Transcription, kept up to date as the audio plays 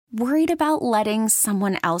Worried about letting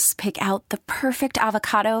someone else pick out the perfect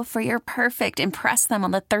avocado for your perfect impress them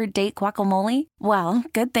on the third date guacamole? Well,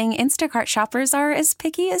 good thing Instacart shoppers are as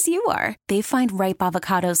picky as you are. They find ripe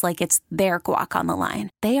avocados like it's their guac on the line.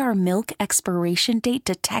 They are milk expiration date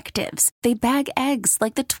detectives. They bag eggs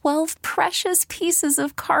like the 12 precious pieces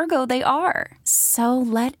of cargo they are. So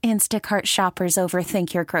let Instacart shoppers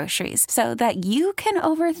overthink your groceries so that you can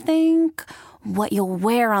overthink what you'll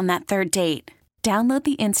wear on that third date. Download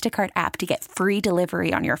the Instacart app to get free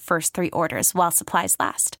delivery on your first 3 orders while supplies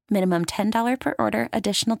last. Minimum $10 per order.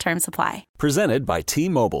 Additional terms apply. Presented by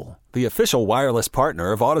T-Mobile, the official wireless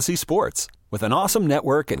partner of Odyssey Sports. With an awesome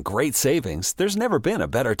network and great savings, there's never been a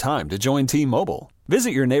better time to join T-Mobile. Visit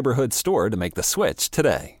your neighborhood store to make the switch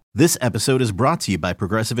today. This episode is brought to you by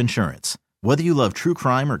Progressive Insurance. Whether you love true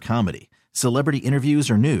crime or comedy, celebrity interviews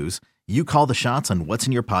or news, you call the shots on what's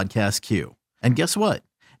in your podcast queue. And guess what?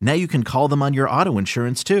 Now you can call them on your auto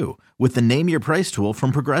insurance too with the Name Your Price tool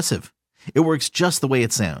from Progressive. It works just the way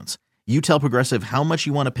it sounds. You tell Progressive how much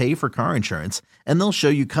you want to pay for car insurance, and they'll show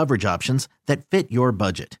you coverage options that fit your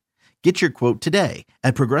budget. Get your quote today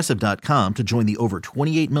at Progressive.com to join the over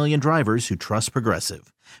 28 million drivers who trust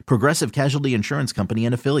Progressive. Progressive Casualty Insurance Company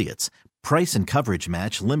and Affiliates. Price and coverage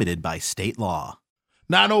match limited by state law.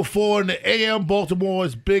 9:04 in the AM,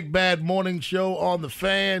 Baltimore's Big Bad Morning Show on the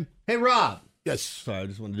Fan. Hey, Rob. Yes. Sorry, I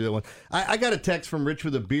just wanted to do that one. I got a text from Rich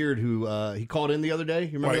with a beard who he called in the other day.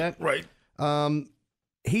 You remember that? Right.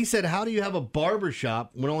 He said, how do you have a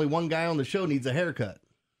barbershop when only one guy on the show needs a haircut?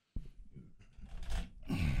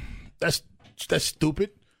 That's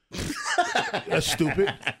stupid. That's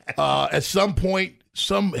stupid. At some point,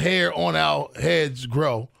 some hair on our heads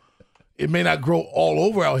grow. It may not grow all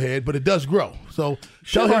over our head, but it does grow. So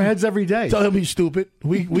shave our heads every day. Tell him he's stupid.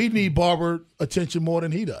 We need barber attention more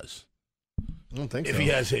than he does. I don't think so. If he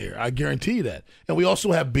has hair, I guarantee you that. And we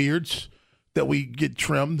also have beards that we get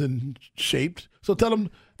trimmed and shaped. So tell him,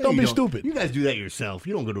 don't be stupid. You guys do that yourself.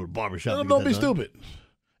 You don't go to a barbershop. Don't be stupid.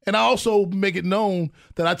 And I also make it known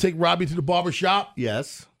that I take Robbie to the barbershop.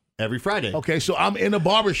 Yes, every Friday. Okay, so I'm in a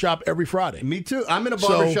barbershop every Friday. Me too. I'm in a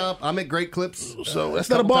barbershop. I'm at Great Clips. So that's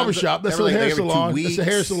not a barbershop. That's a hair salon. That's a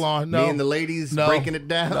hair salon. No. Me and the ladies breaking it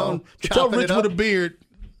down. No. Tell Rich with a beard,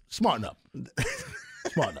 smarten up.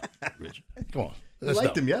 Smarten up, Rich. Come on. I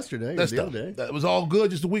liked him yesterday or the other day. That was all good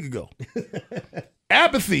just a week ago.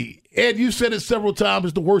 Apathy. Ed, you said it several times,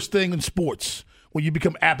 is the worst thing in sports when you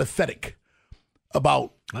become apathetic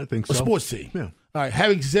about I think a so. sports team. Yeah. All right.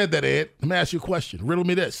 Having said that, Ed, let me ask you a question. Riddle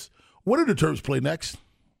me this. When do the Terps play next?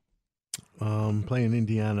 Playing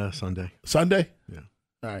Indiana Sunday. Sunday? Yeah.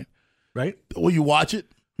 All right. Right? Will you watch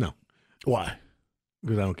it? No. Why?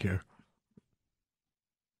 Because I don't care.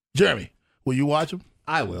 Jeremy, will you watch them?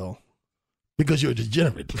 I will. Because you're a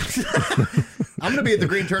degenerate. I'm going to be at the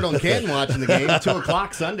Green Turtle in Canton watching the game, 2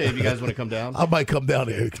 o'clock Sunday, if you guys want to come down. I might come down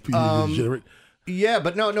there. Degenerate. Yeah,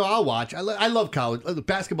 but no, I'll watch. I love college.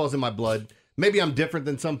 Basketball's in my blood. Maybe I'm different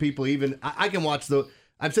than some people even. I can watch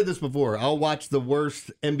I've said this before. I'll watch the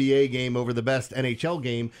worst NBA game over the best NHL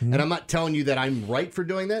game, and I'm not telling you that I'm right for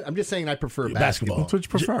doing that. I'm just saying I prefer basketball. That's what you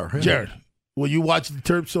prefer. Jared, will you watch the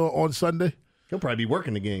Terps on Sunday? He'll probably be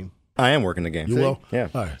working the game. I am working the game. You will? Yeah.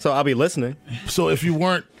 All right. So I'll be listening. So if you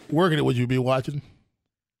weren't working it, would you be watching?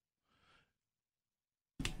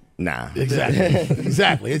 Nah.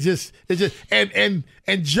 Exactly. It's just and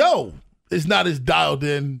Joe is not as dialed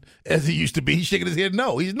in as he used to be. He's shaking his head.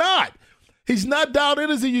 No, he's not. He's not dialed in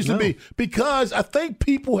as he used to be because I think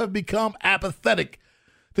people have become apathetic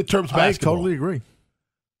to Terps basketball. I totally agree.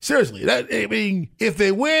 Seriously. I mean, if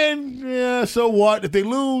they win, yeah, so what? If they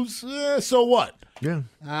lose, yeah, so what? Yeah.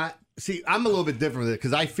 See, I'm a little bit different with it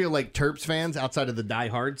because I feel like Terps fans outside of the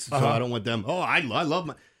diehards, so I don't want them. Oh, I love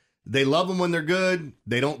my. They love them when they're good.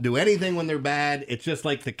 They don't do anything when they're bad. It's just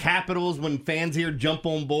like the Capitals when fans here jump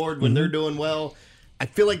on board when they're doing well. I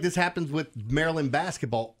feel like this happens with Maryland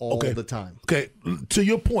basketball all the time. Okay, to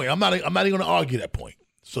your point, I'm not even going to argue that point.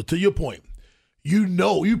 So to your point,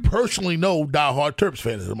 you personally know diehard Terps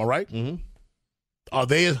fans. Am I right? Mm-hmm. Are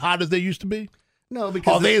they as hot as they used to be? No,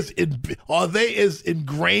 because are they as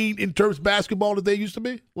ingrained in Terps basketball as they used to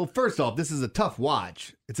be? Well, first off, this is a tough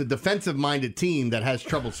watch. It's a defensive-minded team that has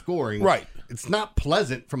trouble scoring. Right. It's not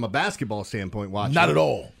pleasant from a basketball standpoint watching. Not at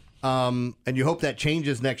all. And you hope that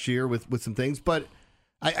changes next year with some things. But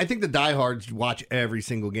I think the diehards watch every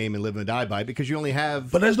single game and live and die by it because you only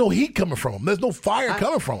have. But there's no heat coming from them. There's no fire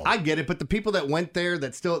coming from them. I get it, but the people that went there,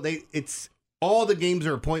 it's all the games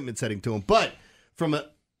are appointment setting to them. But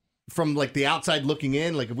from like the outside looking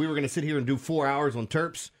in, like if we were going to sit here and do 4 hours on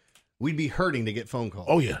Terps, we'd be hurting to get phone calls.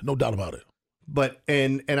 Oh yeah, no doubt about it. But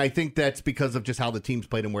and I think that's because of just how the teams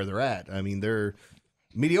played and where they're at. I mean, they're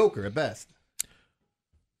mediocre at best.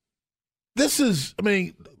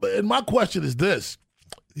 And my question is this.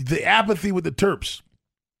 The apathy with the Terps,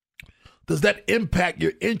 does that impact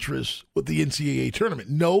your interest with the NCAA tournament?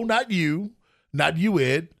 No, not you,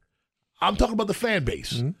 Ed. I'm talking about the fan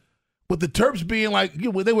base. Mm-hmm. With the Terps being like,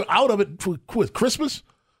 when they were out of it for Christmas,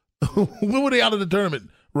 when were they out of the tournament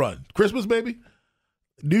run? Christmas, maybe?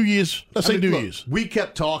 New Year's. Let's say New Year's. We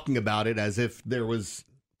kept talking about it as if there was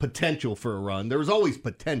potential for a run. There was always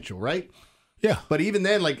potential, right? Yeah. But even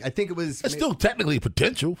then, I think it was... It's still technically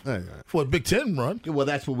potential for a Big Ten run. Well,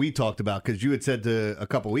 that's what we talked about, because you had said a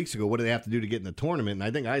couple weeks ago, what do they have to do to get in the tournament? And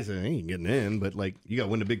I think I said, they ain't getting in, but, you got to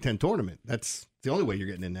win the Big Ten tournament. That's the only way you're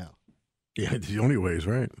getting in now. Yeah, it's the only way is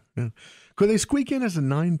right. Yeah. Could they squeak in as a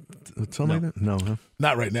 9, something like that? No, huh?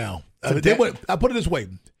 Not right now. I put it this way.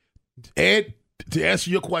 Ed, to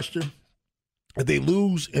answer your question, if they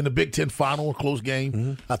lose in the Big Ten final, a close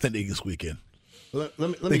game, I think they can squeak in.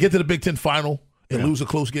 They get to the Big Ten final and lose a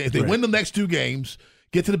close game. If they win the next 2 games,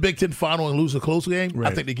 get to the Big Ten final and lose a close game,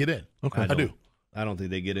 I think they get in. Okay. I do. I don't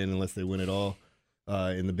think they get in unless they win it all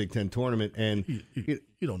in the Big Ten tournament. And you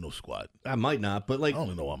don't know squad. I might not, but I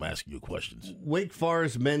don't know why I'm asking you questions. Wake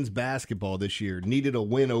Forest men's basketball this year needed a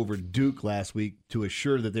win over Duke last week to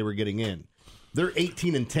assure that they were getting in. They're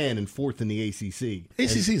 18-10 and 4th in the ACC.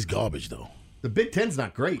 ACC is garbage, though. The Big Ten's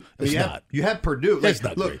not great. It's not. You have Purdue. It's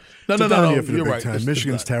not great. No. You're right.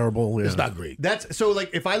 Michigan's terrible. Yeah. It's not great. That's so.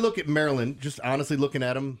 If I look at Maryland, just honestly looking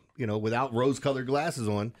at them, without rose-colored glasses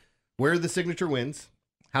on, where are the signature wins?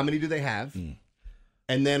 How many do they have?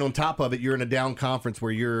 And then on top of it, you're in a down conference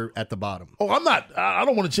where you're at the bottom. Oh, I'm not. I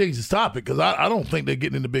don't want to change this topic because I don't think they're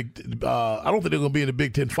getting in the Big. I don't think they're going to be in the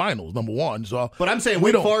Big Ten finals. Number one. So, but I'm saying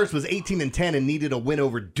Wake Forest was 18-10 and needed a win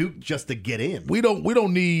over Duke just to get in. We don't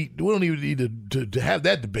even need to have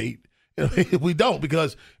that debate. We don't,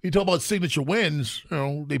 because you talk about signature wins.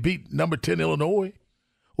 They beat number 10 Illinois,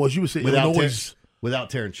 or as you would say, Illinois without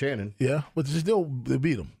Terrence Shannon. Yeah, but still they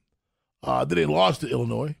beat them. Then they lost to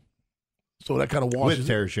Illinois. So that kind of washes with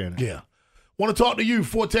Terry Shannon. Yeah. Want to talk to you,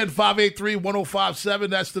 410-583-1057.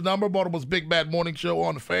 That's the number. Baltimore's Big Bad Morning Show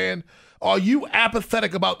on the Fan. Are you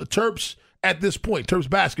apathetic about the Terps at this point, Terps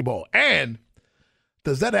basketball? And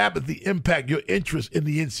does that apathy impact your interest in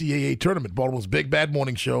the NCAA tournament? Baltimore's Big Bad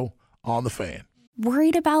Morning Show on the Fan.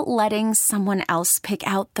 Worried about letting someone else pick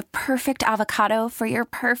out the perfect avocado for your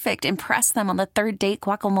perfect impress them on the third date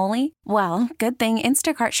guacamole? Well, good thing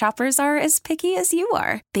Instacart shoppers are as picky as you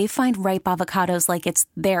are. They find ripe avocados like it's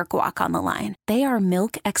their guac on the line. They are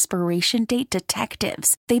milk expiration date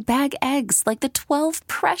detectives. They bag eggs like the 12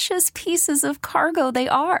 precious pieces of cargo they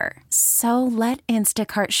are. So let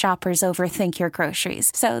Instacart shoppers overthink your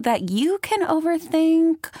groceries so that you can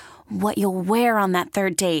overthink what you'll wear on that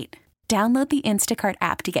third date. Download the Instacart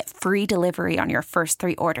app to get free delivery on your first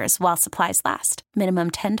 3 orders while supplies last.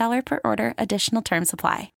 Minimum $10 per order. Additional terms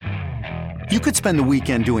apply. You could spend the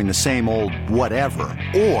weekend doing the same old whatever,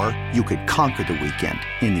 or you could conquer the weekend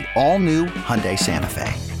in the all-new Hyundai Santa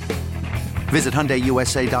Fe. Visit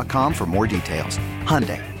HyundaiUSA.com for more details.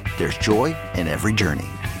 Hyundai, there's joy in every journey.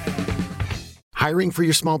 Hiring for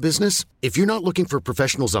your small business? If you're not looking for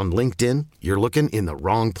professionals on LinkedIn, you're looking in the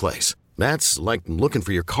wrong place. That's like looking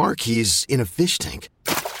for your car keys in a fish tank.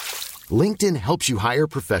 LinkedIn helps you hire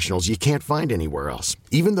professionals you can't find anywhere else,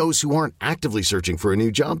 even those who aren't actively searching for a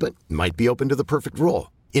new job but might be open to the perfect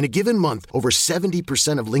role. In a given month, over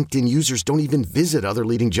 70% of LinkedIn users don't even visit other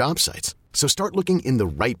leading job sites. So start looking in the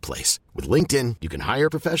right place. With LinkedIn, you can hire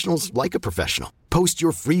professionals like a professional. Post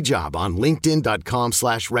your free job on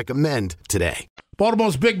linkedin.com/recommend today.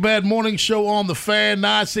 Baltimore's Big Bad Morning Show on the Fan,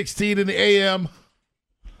 9:16 in the a.m.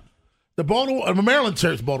 The Maryland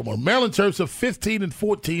Terps are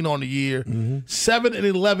 15-14 on the year,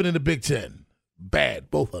 7-11 in the Big Ten.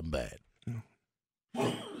 Bad, both of them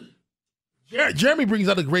bad. Jeremy brings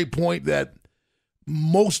out a great point that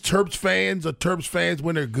most Terps fans are Terps fans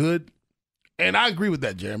when they're good, and I agree with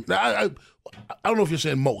that, Jeremy. I don't know if you're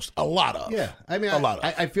saying most, a lot of. Yeah, I mean,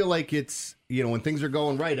 I feel like it's when things are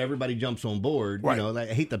going right, everybody jumps on board. Right.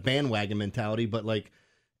 I hate the bandwagon mentality, but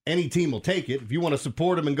any team will take it. If you want to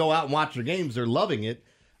support them and go out and watch their games, they're loving it.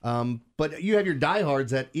 But you have your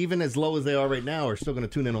diehards that, even as low as they are right now, are still going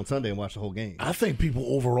to tune in on Sunday and watch the whole game. I think people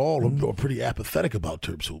overall are pretty apathetic about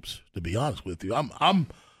Terps hoops, to be honest with you.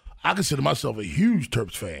 I consider myself a huge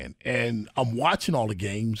Terps fan, and I'm watching all the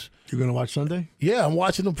games. You're going to watch Sunday? Yeah, I'm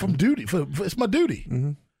watching them from duty. It's my duty. Mm-hmm.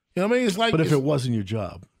 You know what I mean? It's like, but if it wasn't your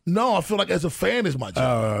job? No, I feel like as a fan, it's my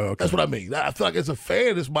job. Okay. That's what I mean. I feel like as a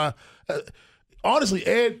fan, it's my honestly,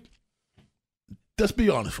 Ed, let's be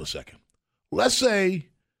honest for a second. let's say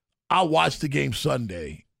I watch the game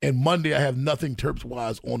Sunday and Monday I have nothing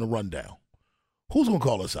Terps-wise on the rundown. Who's going to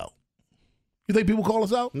call us out? You think people call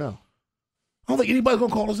us out? No. I don't think anybody's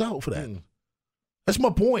going to call us out for that. That's my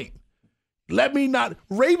point. Let me not.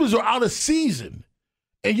 Ravens are out of season,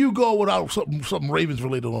 and you go without something Ravens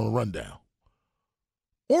related on the rundown.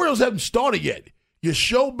 Orioles haven't started yet. Your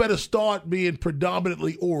show better start being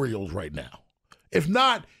predominantly Orioles right now. If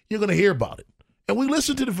not, you're going to hear about it. And we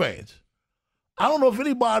listen to the fans. I don't know if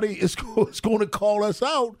anybody is going to call us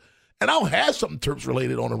out, and I'll have something Terps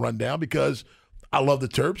related on the rundown because I love the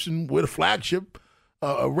Terps, and we're the flagship,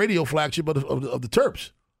 a radio flagship of the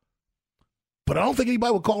Terps. But I don't think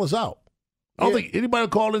anybody would call us out. I don't think anybody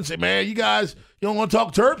would call in and say, man, you guys, you don't want to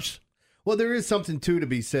talk Terps? Well, there is something, too, to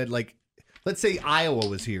be said. Like, let's say Iowa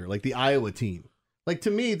was here, like the Iowa team. Like,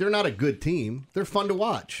 to me, they're not a good team. They're fun to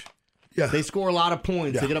watch. Yeah. They score a lot of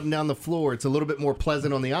points. Yeah. They get up and down the floor. It's a little bit more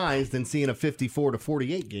pleasant on the eyes than seeing a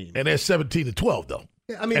 54-48 game. And they're 17-12, though.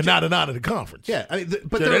 Yeah, I mean, and not in the conference. Yeah, I mean,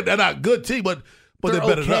 but so they're not a good team, but they're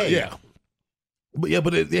better than us. okay. Yeah.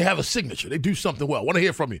 But they have a signature. They do something well. I want to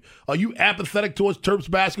hear from you. Are you apathetic towards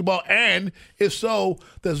Terps basketball? And if so,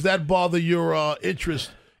 does that bother your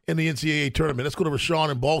interest in the NCAA tournament? Let's go to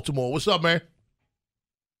Rashawn in Baltimore. What's up, man?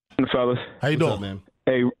 Hey, fellas. How you doing, man?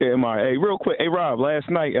 Hey, real quick. Hey, Rob, last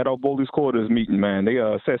night at our Bowlers Quarters meeting, man, they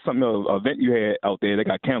said something, an event you had out there, they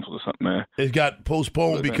got canceled or something, man. It got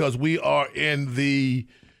postponed because we are in the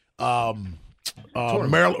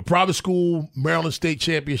Maryland private school Maryland State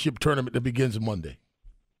Championship tournament that begins on Monday.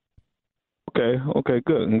 Okay,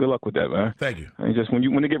 good. And good luck with that, man. Thank you. And just when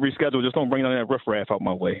they get rescheduled, just don't bring none of that riffraff out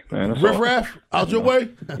my way, man. Riffraff out your way?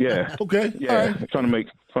 Yeah. Okay. Yeah. All right. I'm trying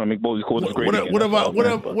to make Bowlers Quarters great. What have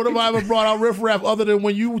I ever brought out riffraff other than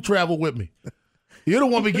when you travel with me? You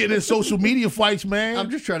don't want to be getting in social media fights, man. I'm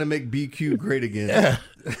just trying to make BQ great again. Yeah.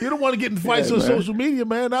 You don't want to get in fights on social media,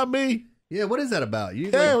 man. Not me. Yeah, what is that about?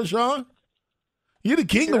 Sean. You're the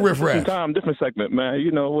king of riffraff. Different segment, man.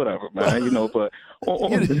 You know, whatever, man. You know, but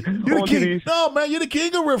you're the king. No, man, you're the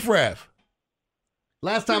king of riffraff.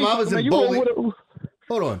 Last time I was in Bowley.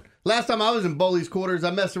 Hold on. Last time I was in Bowley's Quarters,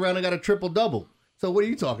 I messed around and got a triple-double. So what are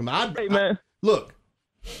you talking about? Hey, man. Look,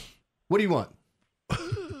 what do you want?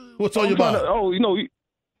 What's on your mind?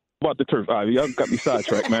 About the turf, Ivy. Y'all got me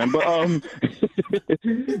sidetracked, man. But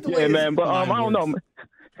yeah, man. But I don't know, man.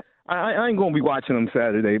 I ain't gonna be watching them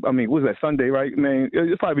Saturday. I mean, what was that, Sunday, right, man?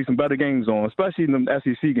 There's probably some better games on, especially in the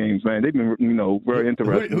SEC games, man. They've been, very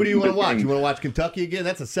interesting. Who do you want to watch? You want to watch Kentucky again?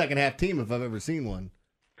 That's a second-half team if I've ever seen one.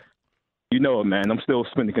 You know it, man. I'm still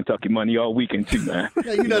spending Kentucky money all weekend, too, man.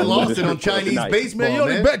 Yeah, you done lost it on Chinese baseball, man. You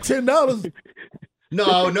only bet $10.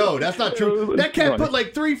 No, that's not true. That cat put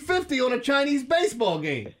like $350 on a Chinese baseball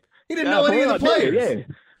game. He didn't know any of the players.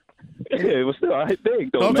 Yeah, it was still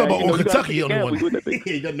big, though. No, I'm man. talking about Kentucky.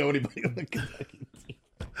 He doesn't know anybody on the Kentucky team.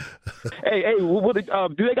 Hey,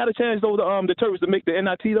 do they got a chance, though, the Terps to make the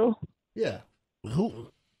NIT, though? Yeah. Who?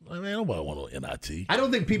 I mean, nobody want an NIT. I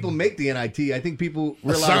don't think people make the NIT. I think people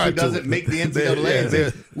realize who doesn't make the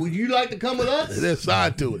NCAA. Would you like to come with us? They're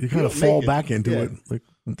signed to it. You kind of fall back into it, like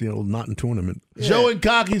not in tournament. Yeah. Joe in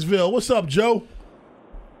Cockeysville. What's up, Joe?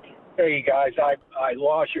 Hey, guys, I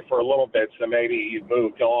lost you for a little bit, so maybe you've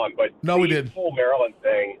moved on. But no, we didn't. The whole Maryland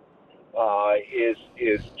thing is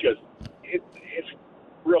just it's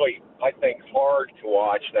really, I think, hard to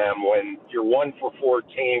watch them when you're 1 for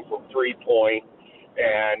 14 from 3-point,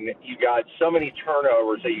 and you got so many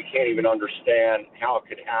turnovers that you can't even understand how it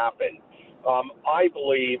could happen. I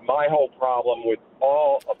believe my whole problem with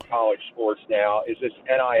all of college sports now is this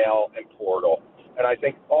NIL and portal. And I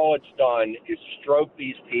think all it's done is stroke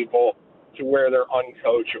these people to where they're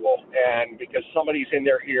uncoachable. And because somebody's in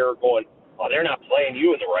their ear going, oh, they're not playing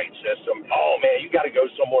you in the right system. Oh, man, you got to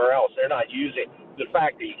go somewhere else. They're not using the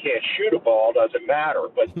fact that you can't shoot a ball doesn't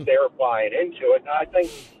matter, but they're buying into it. And I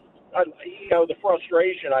think, the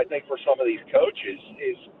frustration, I think, for some of these coaches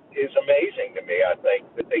is amazing to me. I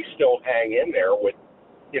think that they still hang in there with,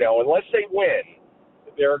 unless they win,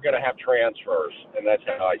 they're going to have transfers. And that's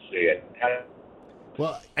how I see it.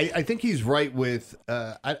 Well, I think he's right with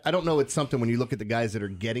I don't know. It's something when you look at the guys that are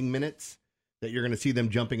getting minutes that you're going to see them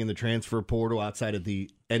jumping in the transfer portal outside at the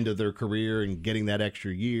end of their career and getting that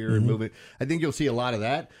extra year and moving. I think you'll see a lot of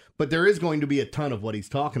that. But there is going to be a ton of what he's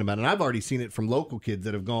talking about. And I've already seen it from local kids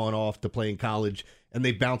that have gone off to play in college and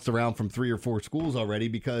they've bounced around from 3 or 4 schools already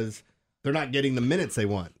because they're not getting the minutes they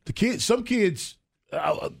want. Some kids,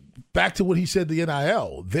 back to what he said, the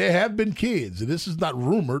NIL, there have been kids, and this is not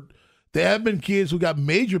rumored, there have been kids who got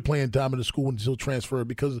major playing time in the school and still transferred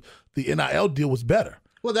because the NIL deal was better.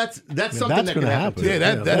 Well, that's something that's that going could to happen. Yeah,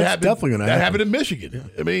 that happened. Definitely going to happen. That happened in Michigan.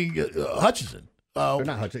 Yeah. I mean, Hutchinson. They're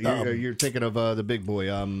not Hutchinson. You're thinking of the big boy.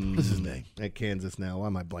 What's his name? At Kansas now. Why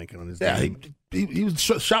am I blanking on his name? He was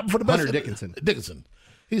shopping for the best. Hunter Dickinson.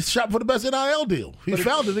 He's shopping for the best NIL deal. He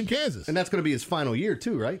found it in Kansas. And that's going to be his final year,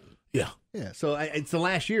 too, right? Yeah. Yeah. So it's the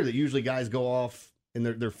last year that usually guys go off in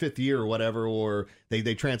their fifth year or whatever, or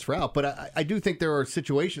they transfer out. But I do think there are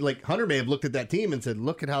situations, like Hunter may have looked at that team and said,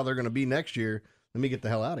 look at how they're going to be next year. Let me get the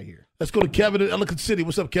hell out of here. Let's go to Kevin in Ellicott City.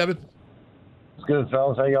 What's up, Kevin? It's good,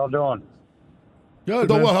 fellas. How y'all doing? Good,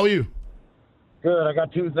 doing well. How are you? Good. I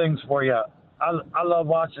got 2 things for you. I love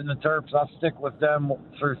watching the Terps. I stick with them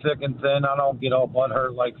through thick and thin. I don't get all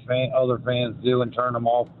butthurt like other fans do and turn them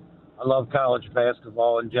off. I love college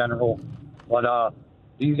basketball in general. But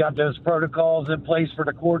do you got those protocols in place for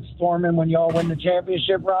the court storming when y'all win the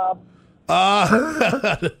championship, Rob?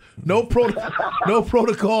 No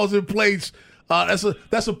protocols in place.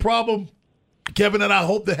 That's a problem Kevin and I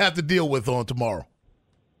hope to have to deal with on tomorrow.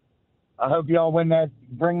 I hope y'all win that.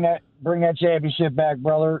 Bring that championship back,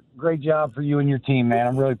 brother. Great job for you and your team, man.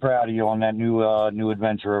 I'm really proud of you on that new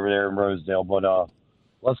adventure over there in Rosedale. But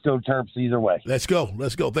let's go Terps either way. Let's go.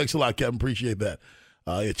 Thanks a lot, Kevin. Appreciate that.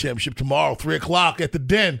 Championship tomorrow, 3:00 at the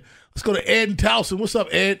Den. Let's go to Ed in Towson. What's up,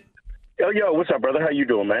 Ed? Yo, what's up, brother? How you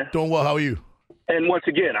doing, man? Doing well. How are you? And once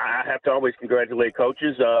again, I have to always congratulate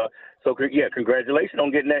coaches. So congratulations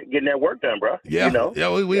on getting that work done, bro. Yeah,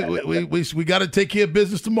 we got to take care of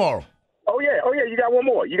business tomorrow. Oh yeah, you got one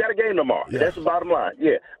more. You got a game tomorrow. Yeah. That's the bottom line.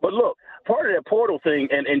 Yeah, but look, part of that portal thing,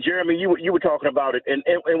 and Jeremy, you were talking about it, and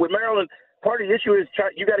with Maryland, part of the issue is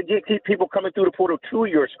you got to keep people coming through the portal to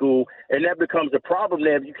your school, and that becomes a problem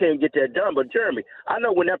there if you can't get that done. But Jeremy, I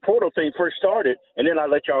know when that portal thing first started, and then I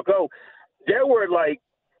let y'all go, there were like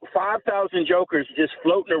 5,000 jokers just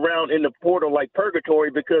floating around in the portal like purgatory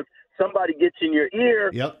because somebody gets in your ear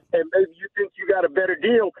and maybe you think you got a better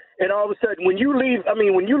deal. And all of a sudden, when you leave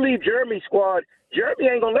Jeremy's squad, Jeremy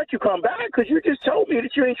ain't going to let you come back because you just told me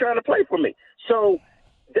that you ain't trying to play for me. So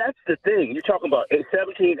that's the thing. You're talking about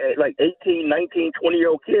 17, like 18, 19,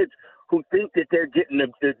 20-year-old kids who think that they're getting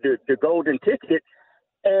the golden ticket.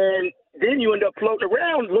 And then you end up floating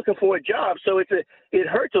around looking for a job. So it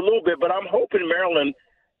hurts a little bit, but I'm hoping Maryland,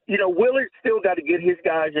 Willard still got to get his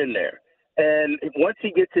guys in there. And once he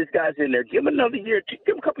gets his guys in there, give him another year,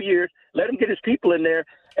 give him a couple years, let him get his people in there,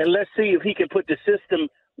 and let's see if he can put the system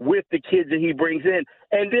with the kids that he brings in,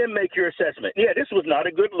 and then make your assessment. Yeah, this was not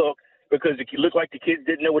a good look because it looked like the kids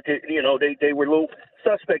didn't know what they were a little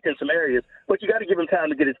suspect in some areas. But you got to give him time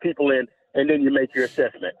to get his people in, and then you make your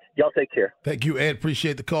assessment. Y'all take care. Thank you, Ed.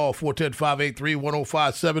 Appreciate the call.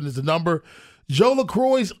 410-583-1057 is the number. Joe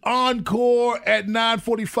LaCroix's Encore at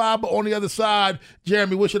 9:45, but on the other side,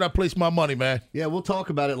 Jeremy, where should I place my money, man? Yeah, we'll talk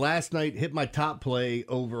about it. Last night, hit my top play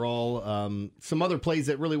overall. Some other plays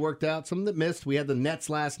that really worked out, some that missed. We had the Nets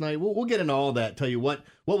last night. We'll get into all that, tell you what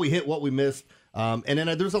we hit, what we missed. And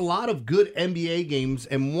then there's a lot of good NBA games,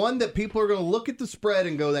 and one that people are going to look at the spread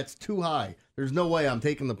and go, that's too high. There's no way I'm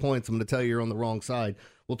taking the points. I'm going to tell you you're on the wrong side.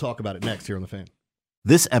 We'll talk about it next here on The Fan.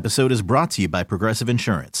 This episode is brought to you by Progressive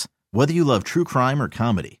Insurance. Whether you love true crime or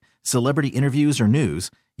comedy, celebrity interviews or news,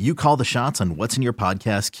 you call the shots on what's in your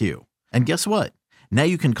podcast queue. And guess what? Now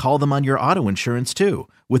you can call them on your auto insurance too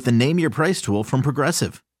with the Name Your Price tool from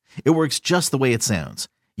Progressive. It works just the way it sounds.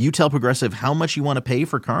 You tell Progressive how much you want to pay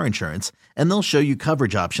for car insurance, and they'll show you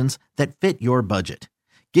coverage options that fit your budget.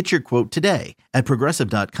 Get your quote today at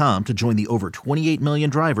Progressive.com to join the over 28 million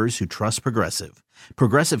drivers who trust Progressive.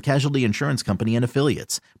 Progressive Casualty Insurance Company and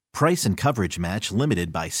Affiliates. Price and coverage match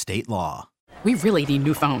limited by state law. We really need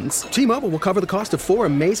new phones. T-Mobile will cover the cost of 4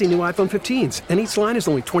 amazing new iPhone 15s, and each line is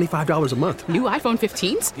only $25 a month. New iPhone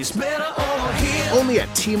 15s? It's better over here. Only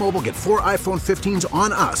at T-Mobile, get 4 iPhone 15s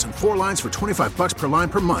on us and 4 lines for $25 per line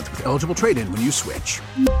per month with eligible trade-in when you switch.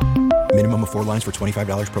 Minimum of 4 lines for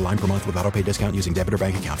 $25 per line per month with autopay discount using debit or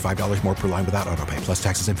bank account. $5 more per line without autopay, plus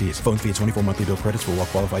taxes and fees. Phone fee at 24 monthly bill credits for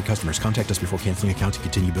well-qualified customers. Contact us before canceling account to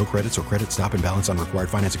continue bill credits or credit stop and balance on required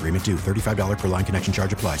finance agreement due. $35 per line connection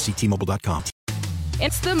charge applies. See T-Mobile.com.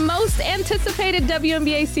 It's the most anticipated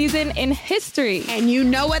WNBA season in history. And you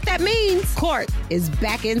know what that means. Court is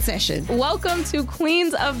back in session. Welcome to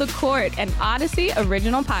Queens of the Court, an Odyssey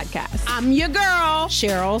original podcast. I'm your girl,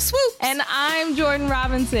 Cheryl Swoop. And I'm Jordan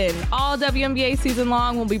Robinson. All WNBA season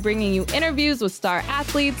long, we'll be bringing you interviews with star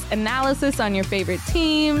athletes, analysis on your favorite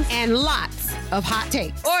teams, and lots of hot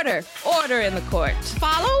takes. Order in the court.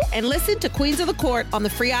 Follow and listen to Queens of the Court on the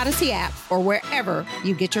free Odyssey app or wherever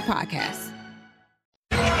you get your podcasts.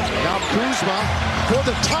 Now Kuzma for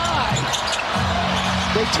the tie.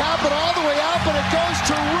 They tap it all the way out, but it goes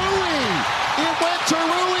to Rui. It went to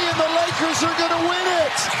Rui, and the Lakers are going to win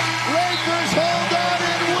it. Lakers hold on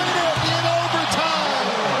and win it in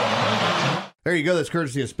overtime. There you go. That's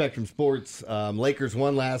courtesy of Spectrum Sports. Lakers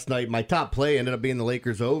won last night. My top play ended up being the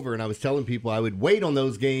Lakers over, and I was telling people I would wait on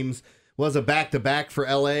those games. Was a back-to-back for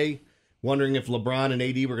L.A., wondering if LeBron and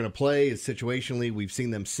AD were going to play. As situationally, we've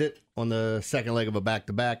seen them sit on the second leg of a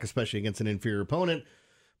back-to-back, especially against an inferior opponent.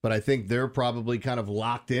 But I think they're probably kind of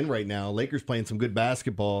locked in right now. Lakers playing some good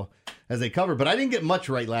basketball as they cover. But I didn't get much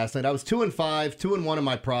right last night. I was 2-5, 2-1 in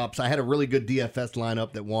my props. I had a really good DFS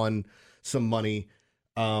lineup that won some money.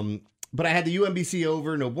 But I had the UMBC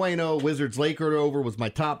over, no bueno. Wizards Lakers over was my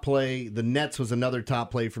top play. The Nets was another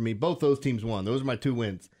top play for me. Both those teams won. Those are my 2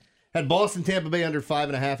 wins. Had Boston, Tampa Bay under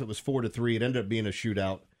 5.5. It was 4-3. It ended up being a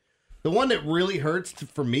shootout. The one that really hurts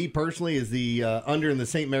for me personally is the under in the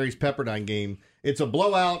St. Mary's Pepperdine game. It's a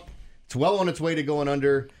blowout. It's well on its way to going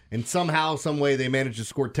under. And somehow, some way, they managed to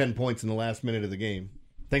score 10 points in the last minute of the game.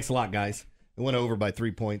 Thanks a lot, guys. It went over by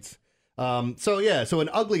 3 points. So an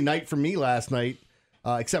ugly night for me last night,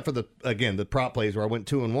 except for the prop plays where I went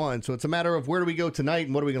 2-1. So it's a matter of where do we go tonight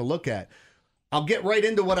and what are we going to look at? I'll get right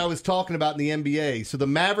into what I was talking about in the NBA. So the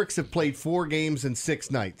Mavericks have played 4 games in 6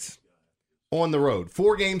 nights on the road.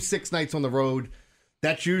 4 games, 6 nights on the road.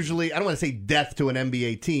 That's usually, I don't want to say death to an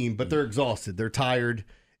NBA team, but they're exhausted. They're tired.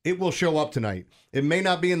 It will show up tonight. It may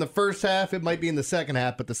not be in the first half. It might be in the second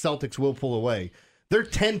half, but the Celtics will pull away. They're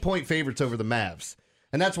 10-point favorites over the Mavs.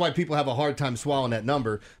 And that's why people have a hard time swallowing that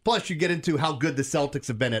number. Plus, you get into how good the Celtics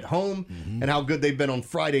have been at home and how good they've been on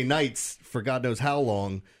Friday nights for God knows how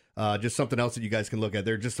long. Just something else that you guys can look at.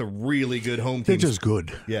 They're just a really good home team. They're just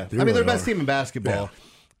good. Yeah. They they're really the best are. team in basketball. Yeah.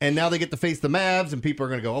 And now they get to face the Mavs, and people are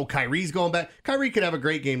going to go, oh, Kyrie's going back. Kyrie could have a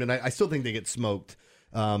great game tonight. I still think they get smoked.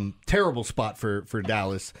 Terrible spot for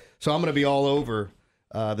Dallas. So I'm going to be all over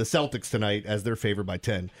the Celtics tonight as they're favored by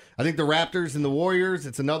 10. I think the Raptors and the Warriors,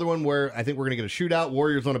 it's another one where I think we're going to get a shootout.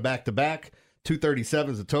 Warriors on a back-to-back.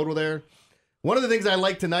 237 is the total there. One of the things I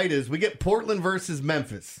like tonight is we get Portland versus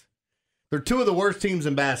Memphis. They're 2 of the worst teams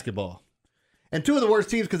in basketball. And 2 of the worst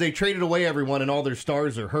teams because they traded away everyone and all their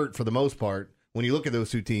stars are hurt for the most part when you look at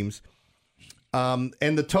those 2 teams. And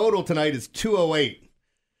the total tonight is 208.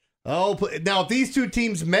 Oh, now if these 2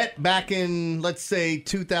 teams met back in, let's say,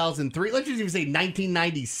 2003, let's just even say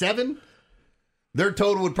 1997, their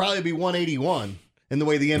total would probably be 181 in the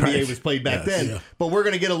way the NBA was played back then. Yeah. But we're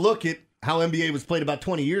going to get a look at how NBA was played about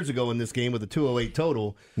 20 years ago in this game with a 208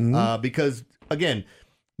 total because, again,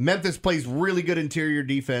 Memphis plays really good interior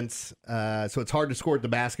defense, so it's hard to score at the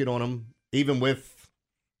basket on them, even with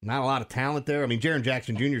not a lot of talent there. I mean, Jaren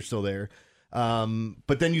Jackson Jr. is still there.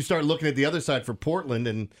 But then you start looking at the other side for Portland,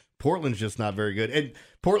 and Portland's just not very good. And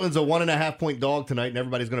Portland's a 1.5-point dog tonight, and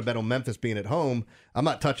everybody's going to bet on Memphis being at home. I'm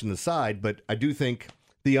not touching the side, but I do think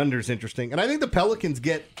the under's interesting. And I think the Pelicans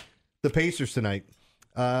get the Pacers tonight.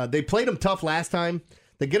 They played them tough last time.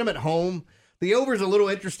 They get them at home. The over's a little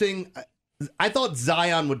interesting. I thought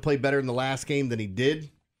Zion would play better in the last game than he did.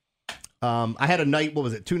 I had a night,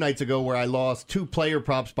 2 nights ago, where I lost 2 player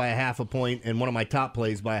props by 0.5 point and one of my top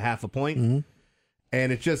plays by 0.5 point.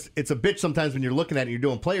 And it's a bitch sometimes when you're looking at it and you're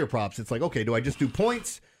doing player props. It's like, okay, do I just do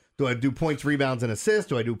points? Do I do points, rebounds, and assists?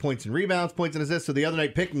 Do I do points and rebounds, points and assists? So the other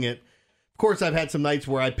night picking it, of course, I've had some nights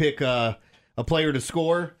where I pick a player to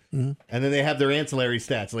score, and then they have their ancillary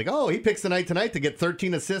stats. Like, oh, he picks the night tonight to get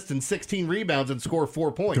 13 assists and 16 rebounds and score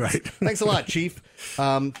 4 points. Right. Thanks a lot, Chief.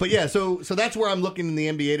 But yeah, so that's where I'm looking in the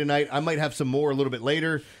NBA tonight. I might have some more a little bit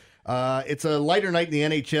later. It's a lighter night in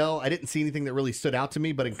the NHL. I didn't see anything that really stood out to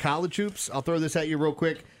me, but in college hoops, I'll throw this at you real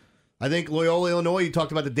quick. I think Loyola, Illinois, you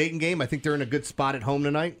talked about the Dayton game. I think they're in a good spot at home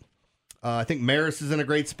tonight. I think Marist is in a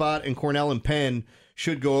great spot, and Cornell and Penn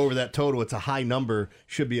should go over that total. It's a high number.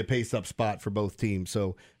 Should be a pace-up spot for both teams.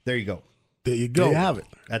 So there you go. There you go. There you have it.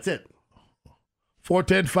 That's it.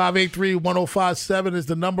 410-583-1057 is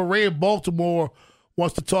the number. Ray in Baltimore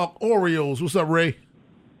wants to talk Orioles. What's up, Ray?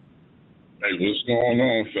 Hey, what's going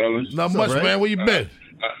on, fellas? Not much, man. Where you been?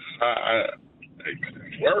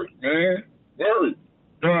 Work, man. Work.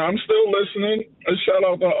 I'm still listening. A shout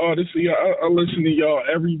out to Odyssey. I listen to y'all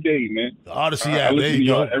every day, man. The Odyssey I app. listen There to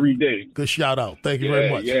you y'all go. every day. Good shout out. Thank you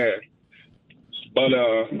very much. Yeah. But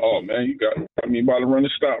oh man, you got me about to run the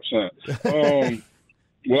stop sign.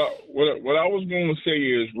 What I was going to say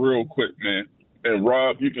is real quick, man. And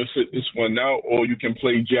Rob, you can sit this one out, or you can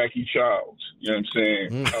play Jackie Childs. You know what I'm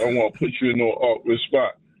saying? I don't want to put you in no awkward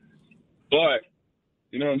spot, but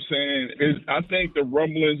you know what I'm saying? I think the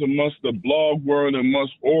rumblings amongst the blog world and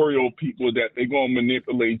amongst Oriole people that they're going to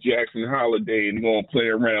manipulate Jackson Holiday and going to play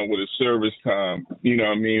around with his service time, you know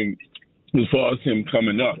what I mean, as far as him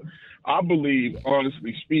coming up. I believe,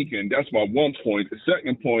 honestly speaking, that's my one point. The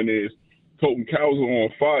second point is Colton Cowser on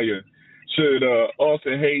fire. Should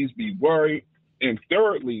Austin Hayes be worried? And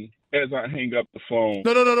thirdly, as I hang up the phone.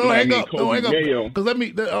 No, hang up. Kobe Mayo. Because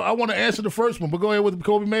I want to answer the first one, but go ahead with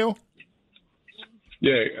Kobe Mayo.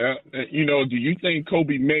 Yeah, do you think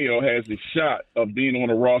Kobe Mayo has a shot of being on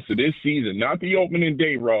the roster this season? Not the opening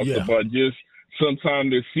day roster, but just sometime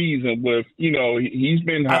this season with, he's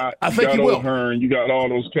been hot. I think you got he will. Hearn, you got all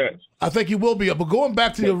those cats. I think he will be. But going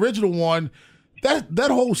back to the original one, that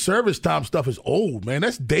whole service time stuff is old, man.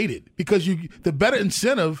 That's dated because the better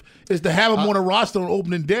incentive is to have him on a roster on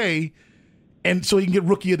opening day. And so he can get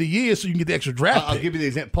Rookie of the Year, so you can get the extra draft pick. I'll give you the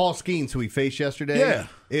example. Paul Skeens, who he faced yesterday. Yeah.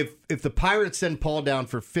 If the Pirates send Paul down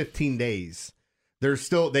for 15 days, they're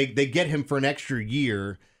still they get him for an extra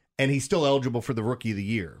year, and he's still eligible for the Rookie of the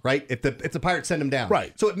Year, right? If the Pirates send him down,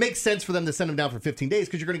 right? So it makes sense for them to send him down for 15 days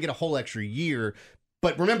because you're going to get a whole extra year.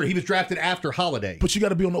 But remember, he was drafted after Holiday. But you got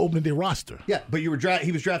to be on the opening day roster. Yeah, but he was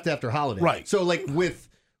drafted after Holiday, right? So like with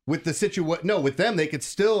the situation, with them, they could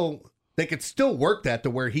still work that to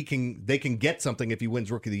where they can get something if he wins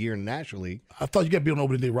Rookie of the Year in the National League. I thought you got to be on the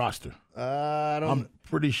opening day roster. I'm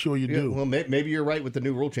pretty sure you do. Well, maybe you're right with the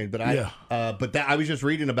new rule change, but I was just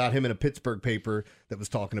reading about him in a Pittsburgh paper that was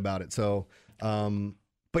talking about it. So,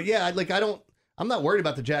 but yeah, I'm not worried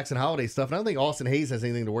about the Jackson Holiday stuff, and I don't think Austin Hayes has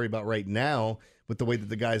anything to worry about right now with the way that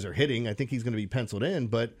the guys are hitting. I think he's going to be penciled in,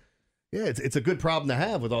 but yeah, it's a good problem to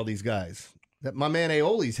have with all these guys. That my man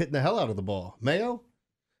Aoli's hitting the hell out of the ball. Mayo.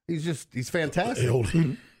 He's fantastic.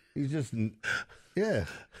 He's just he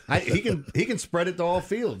can spread it to all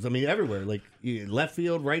fields. I mean, everywhere, like left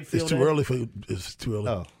field, right field. It's too early for you. It's too early.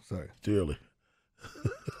 Oh, sorry, too early.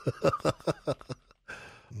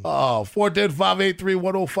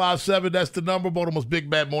 410-583-1057. That's the number. Baltimore's Big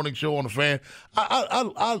Bad Morning Show on the Fan.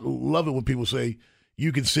 I love it when people say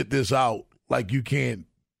you can sit this out like you can't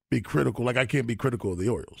be critical. Like I can't be critical of the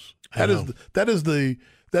Orioles. That is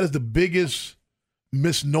the biggest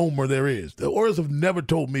misnomer there is. The Orioles have never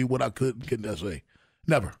told me what I couldn't say.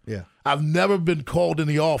 Never. Yeah. I've never been called in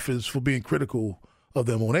the office for being critical of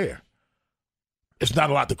them on air. It's not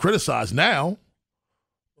a lot to criticize now,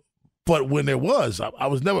 but when there was, I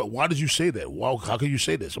was never. Why did you say that? Well, how can you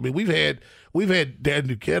say this? I mean, we've had Dan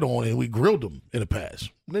Duquette on and we grilled him in the past.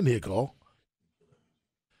 Didn't hear a call.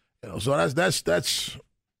 So that's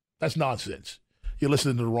nonsense. You're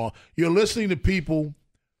listening to the wrong. You're listening to people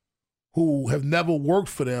who have never worked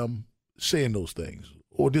for them saying those things,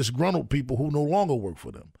 or disgruntled people who no longer work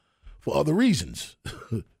for them for other reasons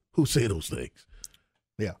who say those things.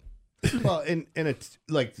 Yeah. Well, and it's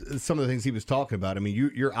like some of the things he was talking about. I mean,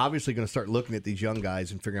 you're obviously going to start looking at these young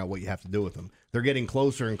guys and figuring out what you have to do with them. They're getting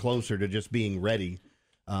closer and closer to just being ready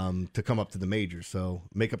to come up to the majors. So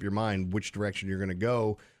make up your mind which direction you're going to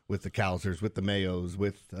go with the Cowsers, with the Mayos,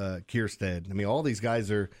 with Kierstead. I mean, all these guys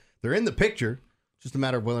they're in the picture. Just a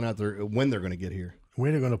matter of whether or not when they're going to get here,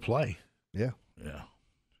 where they're going to play. Yeah.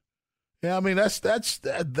 I mean,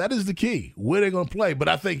 that is the key. Where they're going to play. But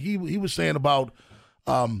I think he was saying about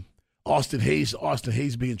Austin Hayes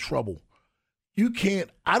being in trouble. You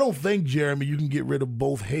can't. I don't think, Jeremy, you can get rid of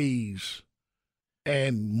both Hayes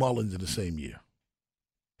and Mullins in the same year,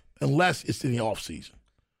 unless it's in the offseason.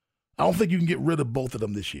 I don't think you can get rid of both of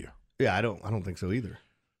them this year. Yeah, I don't think so either.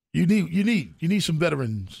 You need some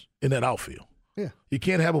veterans in that outfield. Yeah. You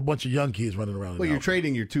can't have a bunch of young kids running around. Well, you're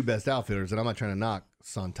trading your two best outfielders, and I'm not trying to knock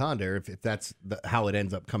Santander if that's how it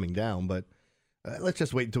ends up coming down, but let's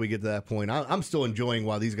just wait until we get to that point. I'm still enjoying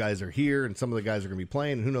while these guys are here, and some of the guys are going to be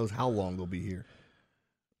playing, and who knows how long they'll be here.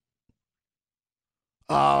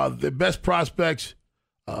 The best prospects,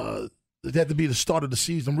 they have to be the start of the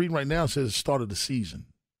season. I'm reading right now, it says the start of the season.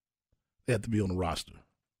 They have to be on the roster.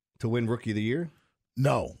 To win Rookie of the Year?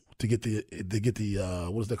 No, to get the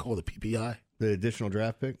what is that called, the PPI? The additional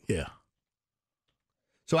draft pick? Yeah.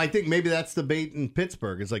 So I think maybe that's the bait in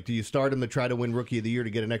Pittsburgh. It's like, do you start him to try to win Rookie of the Year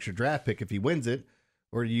to get an extra draft pick if he wins it,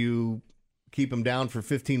 or do you keep him down for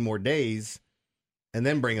 15 more days and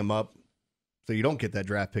then bring him up so you don't get that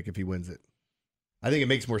draft pick if he wins it? I think it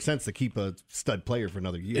makes more sense to keep a stud player for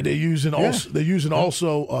another year. And they're using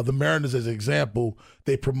also the Mariners as an example.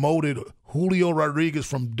 They promoted Julio Rodriguez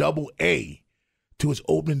from Double-A to his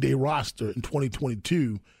opening day roster in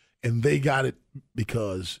 2022. And they got it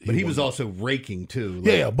because he was also raking too.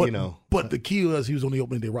 But the key was he was on the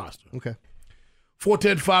opening day roster. Okay.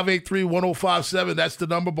 410-583-1057. That's the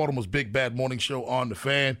number. Baltimore's Big Bad Morning Show on the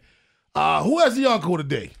Fan. Who has the encore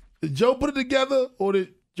today? Did Joe put it together or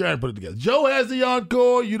did Jaron put it together? Joe has the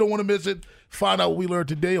encore. You don't want to miss it. Find out what we learned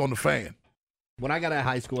today on the Fan. When I got out of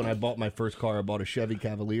high school and I bought my first car, I bought a Chevy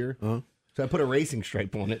Cavalier. Uh-huh. So I put a racing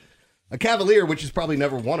stripe on it. A Cavalier, which has probably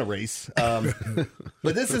never won a race. But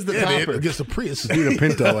this is the topper. Against a Prius. Need a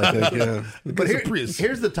Pinto, I think, yeah. But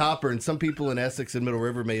here's the topper, and some people in Essex and Middle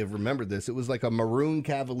River may have remembered this. It was like a maroon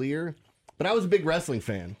Cavalier. But I was a big wrestling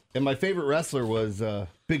fan, and my favorite wrestler was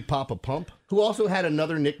Big Papa Pump, who also had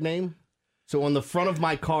another nickname. So on the front of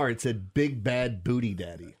my car, it said Big Bad Booty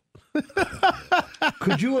Daddy.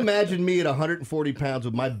 Could you imagine me at 140 pounds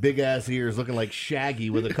with my big-ass ears looking like Shaggy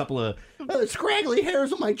with a couple of scraggly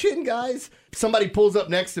hairs on my chin, guys? Somebody pulls up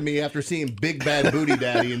next to me after seeing Big Bad Booty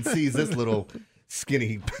Daddy and sees this little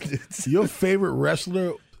skinny. Your favorite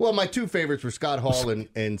wrestler? Well, my two favorites were Scott Hall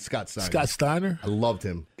and Scott Steiner. Scott Steiner? I loved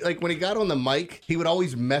him. Like, when he got on the mic, he would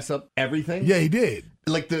always mess up everything. Yeah, he did.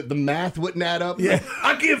 Like, the math wouldn't add up. Yeah. Like,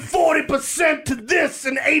 I give 40% to this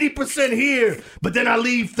and 80% here, but then I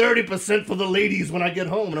leave 30% for the ladies when I get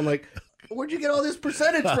home. And I'm like, where'd you get all this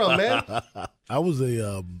percentage from, man? I was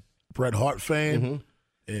a Bret Hart fan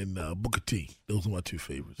and Booker T. Those are my two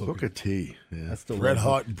favorites. Booker T. Yeah. That's the Bret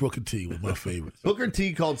Hart and Booker T. was my favorites. Booker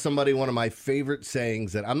T called somebody one of my favorite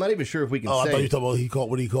sayings that I'm not even sure if we can say. I thought you were talking about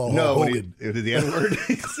what he called no, Hulk Hogan. The N-word?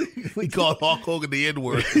 He called Hulk Hogan the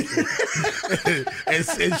N-word.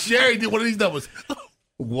 and Sherry did one of these numbers.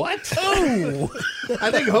 What? Oh!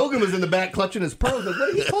 I think Hogan was in the back clutching his pearls. Like,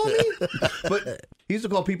 what did he call me? But he used to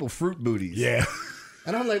call people fruit booties. Yeah.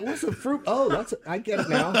 And I'm like, what's a fruit? Oh, I get it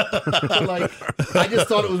now. Like, I just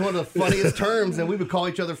thought it was one of the funniest terms, and we would call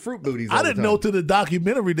each other fruit booties. I didn't know to the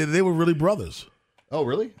documentary that they were really brothers. Oh,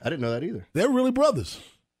 really? I didn't know that either. They're really brothers.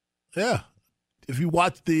 Yeah. If you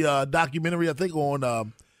watch the documentary, I think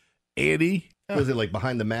on Eddie. Was it like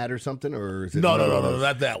Behind the Mat or something, or is it no,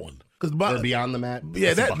 not that one? Or Beyond the Mat.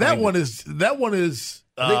 Yeah, that one is.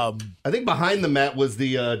 I think Behind the Mat was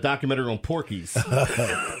the documentary on Porky's.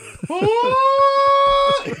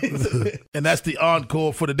 And that's the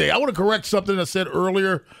encore for the day. I want to correct something I said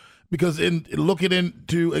earlier, because in looking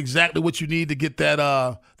into exactly what you need to get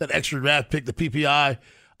that extra draft pick, the PPI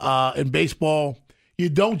in baseball, you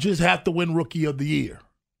don't just have to win Rookie of the Year.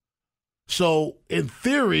 So in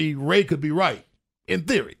theory, Ray could be right. In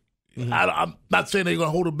theory. Mm-hmm. I'm not saying they're going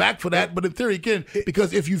to hold him back for that, but in theory, he can.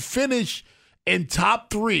 Because if you finish in top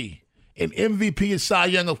 3 in MVP and Cy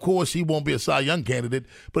Young, of course, he won't be a Cy Young candidate.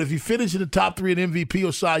 But if you finish in the top 3 in MVP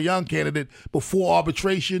or Cy Young candidate before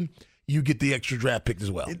arbitration, you get the extra draft pick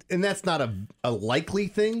as well. And that's not a likely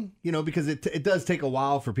thing, because it does take a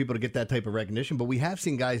while for people to get that type of recognition. But we have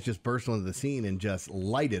seen guys just burst onto the scene and just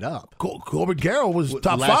light it up. Corbin Carroll was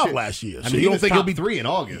top 5 last year. I mean, you don't think he'll be 3 in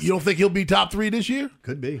August? You don't think he'll be top 3 this year?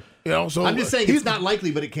 Could be. So I'm just saying it's not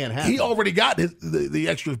likely, but it can happen. He already got the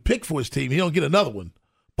extra pick for his team. He don't get another one.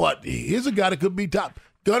 But here's a guy that could be top.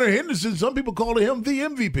 Gunnar Henderson, some people call him the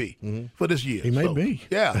MVP for this year. He may be.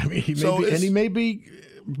 Yeah. I mean, he may be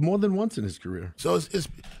more than once in his career. So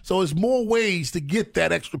it's more ways to get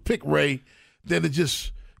that extra pick, Ray, than to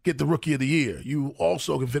just get the Rookie of the Year. You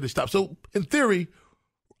also can finish top. So in theory,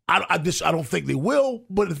 I don't think they will,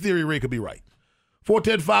 but in theory, Ray could be right.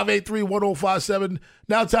 410-583-1057.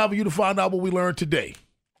 Now time for you to find out what we learned today.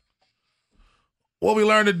 What we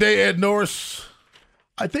learned today, Ed Norris?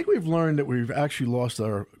 I think we've learned that we've actually lost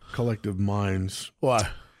our collective minds. Why?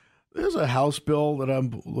 There's a House bill that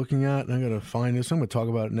I'm looking at, and I'm going to find this. I'm going to talk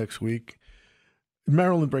about it next week.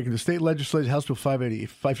 Maryland breaking the state legislature, House Bill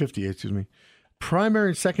 558, primary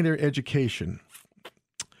and secondary education.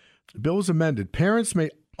 The bill is amended. Parents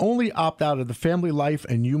may only opt out of the family life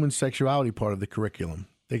and human sexuality part of the curriculum.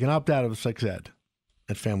 They can opt out of sex ed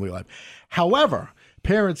and family life. However,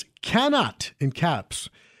 parents cannot, in caps,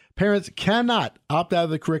 parents cannot opt out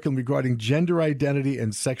of the curriculum regarding gender identity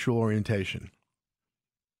and sexual orientation.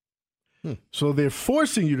 So they're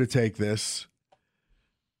forcing you to take this,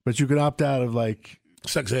 but you can opt out of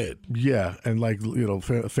sex ed. Yeah, and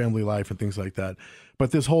family life and things like that.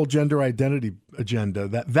 But this whole gender identity agenda,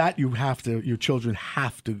 that your children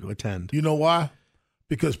have to attend. You know why?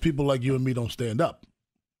 Because people like you and me don't stand up.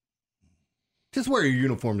 Just wear your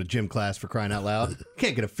uniform to gym class, for crying out loud.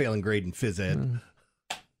 Can't get a failing grade in phys ed.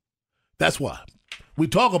 That's why. We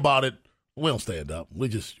talk about it. We don't stand up. We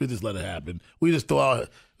just let it happen. We just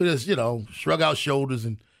shrug our shoulders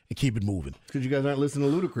and keep it moving. Because you guys aren't listening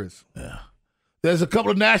to Ludacris. Yeah. There's a couple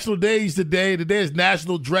of national days today. Today is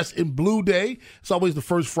National Dress in Blue Day. It's always the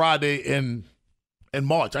first Friday in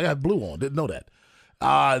March. I got blue on. Didn't know that.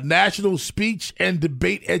 National Speech and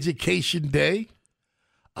Debate Education Day.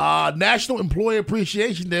 National Employee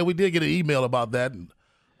Appreciation Day. We did get an email about that.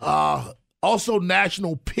 Also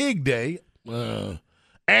National Pig Day.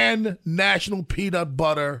 And National Peanut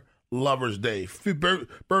Butter Lovers Day.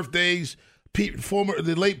 Birthdays,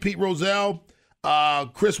 the late Pete Rozelle,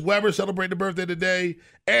 Chris Webber celebrating a birthday today.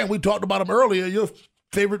 And we talked about him earlier, your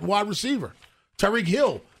favorite wide receiver, Tyreek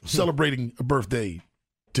Hill, celebrating a birthday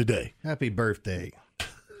today. Happy birthday.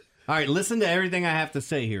 All right, listen to everything I have to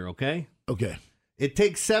say here, okay? Okay. It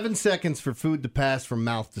takes 7 seconds for food to pass from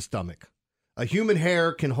mouth to stomach. A human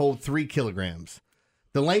hair can hold 3 kilograms.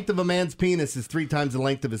 The length of a man's penis is 3 times the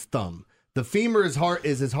length of his thumb. The femur is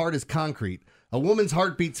as hard as concrete. A woman's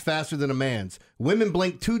heart beats faster than a man's. Women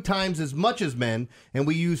blink 2 times as much as men, and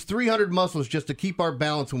we use 300 muscles just to keep our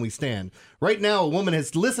balance when we stand. Right now, a woman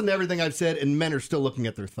has listened to everything I've said, and men are still looking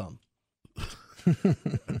at their thumb.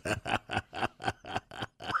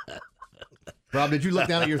 Rob, did you look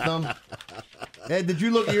down at your thumb? Ed, did you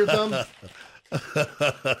look at your thumb?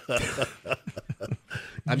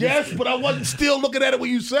 Yes, but I wasn't still looking at it when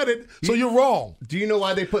you said it, so you're wrong. Do you know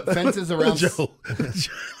why they put fences around? Joe.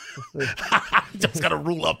 Just got to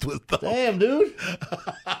rule up to his thumb. Damn, dude.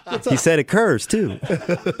 He said it curves, too.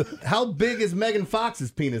 How big is Megan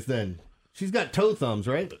Fox's penis then? She's got toe thumbs,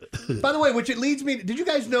 right? By the way, which it leads me, did you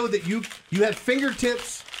guys know that you have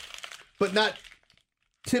fingertips, but not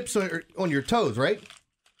tips on your toes, right?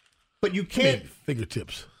 But you can't.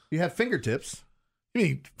 Fingertips. You have fingertips. You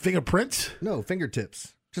mean fingerprints? No,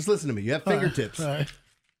 fingertips. Just listen to me. You have fingertips. All right.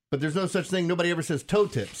 But there's no such thing. Nobody ever says toe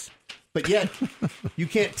tips. But yet, you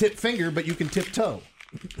can't tip finger, but you can tip toe.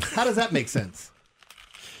 How does that make sense?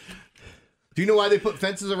 Do you know why they put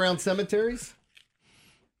fences around cemeteries?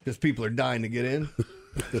 Because people are dying to get in.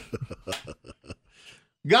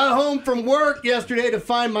 Got home from work yesterday to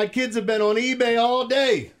find my kids have been on eBay all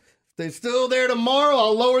day. If they're still there tomorrow,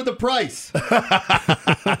 I'll lower the price. What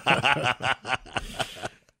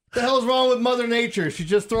the hell's wrong with Mother Nature? She's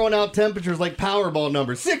just throwing out temperatures like Powerball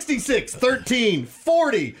numbers. 66, 13,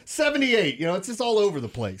 40, 78. You know, it's just all over the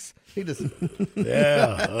place. He just...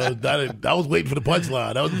 Yeah. I was waiting for the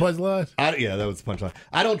punchline. That was the punchline? Yeah, that was the punchline.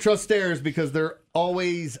 I don't trust stairs because they're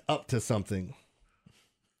always up to something.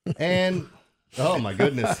 And... Oh, my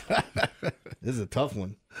goodness. This is a tough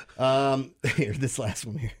one. Here, this last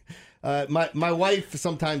one here. My wife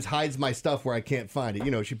sometimes hides my stuff where I can't find it.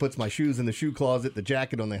 You know, she puts my shoes in the shoe closet, the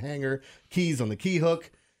jacket on the hanger, keys on the key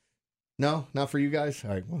hook. No, not for you guys?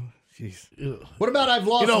 All right, well, jeez. What about I've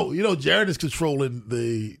lost... You know, Jared is controlling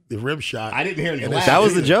the rim shot. I didn't hear any laugh. That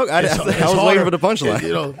was the joke? I was waiting for the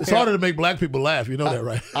punchline. It's harder to make black people laugh. You know that,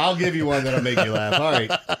 right? I'll give you one that'll make you laugh. All right.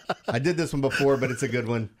 I did this one before, but it's a good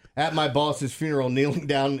one. At my boss's funeral, kneeling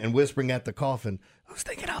down and whispering at the coffin, "Who's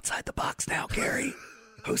thinking outside the box now, Gary?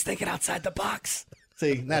 Who's thinking outside the box?"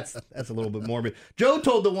 See, that's a little bit morbid. Joe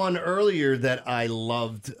told the one earlier that I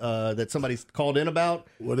loved that somebody called in about.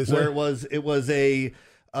 What is where it? It was a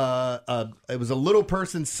little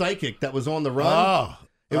person psychic that was on the run.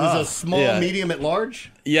 It was a small, medium, at large.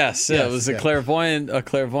 Yes, it was a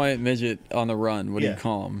clairvoyant midget on the run. What do you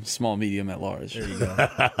call him? Small, medium, at large. There you go.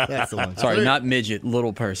 That's the one. Sorry, not midget,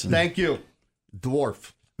 little person. Thank you,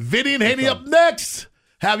 dwarf. Vinny and Haney up next.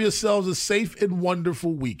 Have yourselves a safe and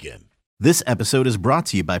wonderful weekend. This episode is brought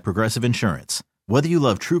to you by Progressive Insurance. Whether you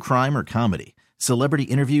love true crime or comedy, celebrity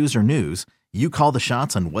interviews or news, you call the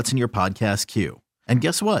shots on what's in your podcast queue. And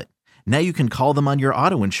guess what? Now you can call them on your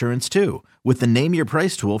auto insurance too with the Name Your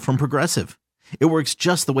Price tool from Progressive. It works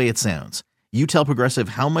just the way it sounds. You tell Progressive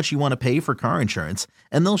how much you want to pay for car insurance,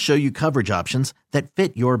 and they'll show you coverage options that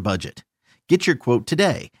fit your budget. Get your quote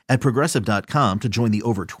today at Progressive.com to join the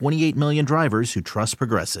over 28 million drivers who trust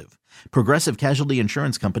Progressive. Progressive Casualty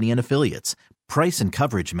Insurance Company and Affiliates. Price and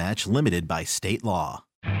coverage match limited by state law.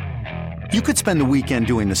 You could spend the weekend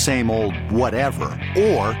doing the same old whatever,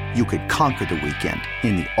 or you could conquer the weekend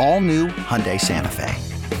in the all-new Hyundai Santa Fe.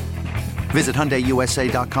 Visit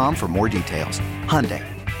HyundaiUSA.com for more details. Hyundai,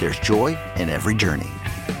 there's joy in every journey.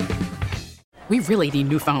 We really need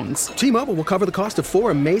new phones. T-Mobile will cover the cost of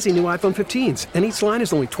 4 amazing new iPhone 15s, and each line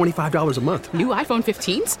is only $25 a month. New iPhone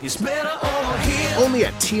 15s? It's better over here. Only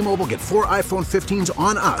at T-Mobile, get 4 iPhone 15s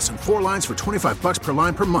on us and 4 lines for $25 per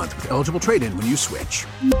line per month with eligible trade-in when you switch.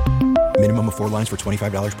 Minimum of 4 lines for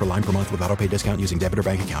 $25 per line per month with auto-pay discount using debit or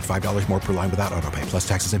bank account. $5 more per line without auto-pay, plus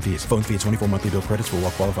taxes and fees. Phone fee at 24 monthly bill credits for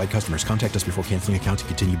well-qualified customers. Contact us before canceling account to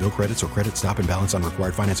continue bill credits or credit stop and balance on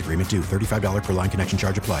required finance agreement due. $35 per line connection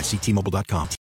charge applies. See T-Mobile.com.